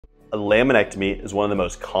A laminectomy is one of the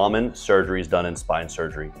most common surgeries done in spine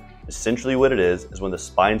surgery. Essentially what it is when the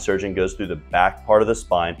spine surgeon goes through the back part of the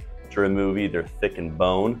spine to remove either thickened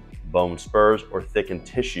bone, bone spurs, or thickened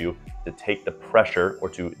tissue to take the pressure or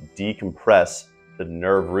to decompress the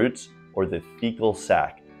nerve roots or the thecal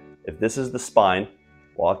sac. If this is the spine,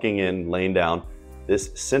 walking in, laying down,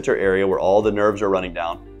 this center area where all the nerves are running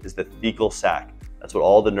down is the thecal sac. That's what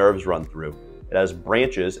all the nerves run through. It has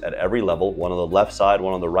branches at every level, one on the left side,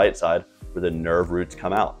 one on the right side, where the nerve roots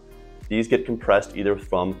come out. These get compressed either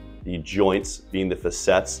from the joints, being the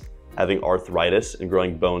facets, having arthritis and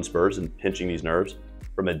growing bone spurs and pinching these nerves,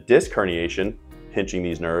 from a disc herniation, pinching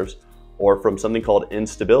these nerves, or from something called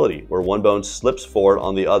instability, where one bone slips forward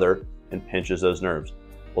on the other and pinches those nerves.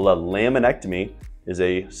 Well, a laminectomy is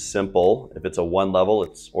a simple, if it's a 1 level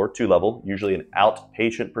or 2 level, usually an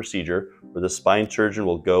outpatient procedure where the spine surgeon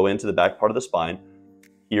will go into the back part of the spine.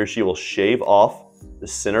 He or she will shave off the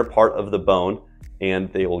center part of the bone,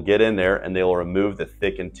 and they will get in there and they will remove the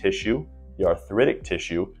thickened tissue, the arthritic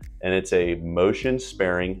tissue, and it's a motion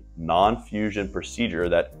sparing, non-fusion procedure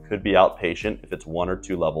that could be outpatient if it's 1 or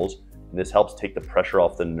 2 levels. And this helps take the pressure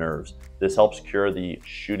off the nerves. This helps cure the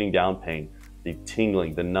shooting down pain, the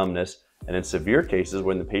tingling, the numbness, and in severe cases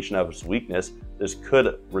when the patient has weakness, this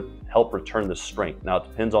could help return the strength. Now it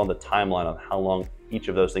depends on the timeline on how long each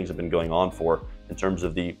of those things have been going on for in terms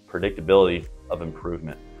of the predictability of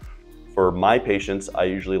improvement. For my patients, I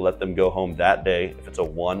usually let them go home that day if it's a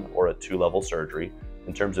 1 or a 2 level surgery.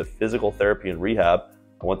 In terms of physical therapy and rehab,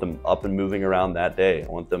 I want them up and moving around that day. I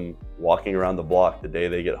want them walking around the block the day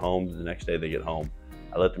they get home, the next day they get home.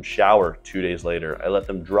 I let them shower 2 days later. I let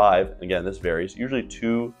them drive, again, this varies, usually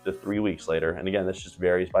 2 to 3 weeks later. And again, this just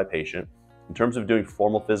varies by patient. In terms of doing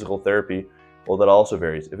formal physical therapy, well, that also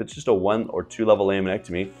varies. If it's just a 1 or 2 level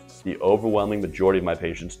laminectomy, the overwhelming majority of my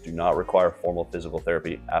patients do not require formal physical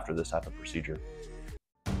therapy after this type of procedure.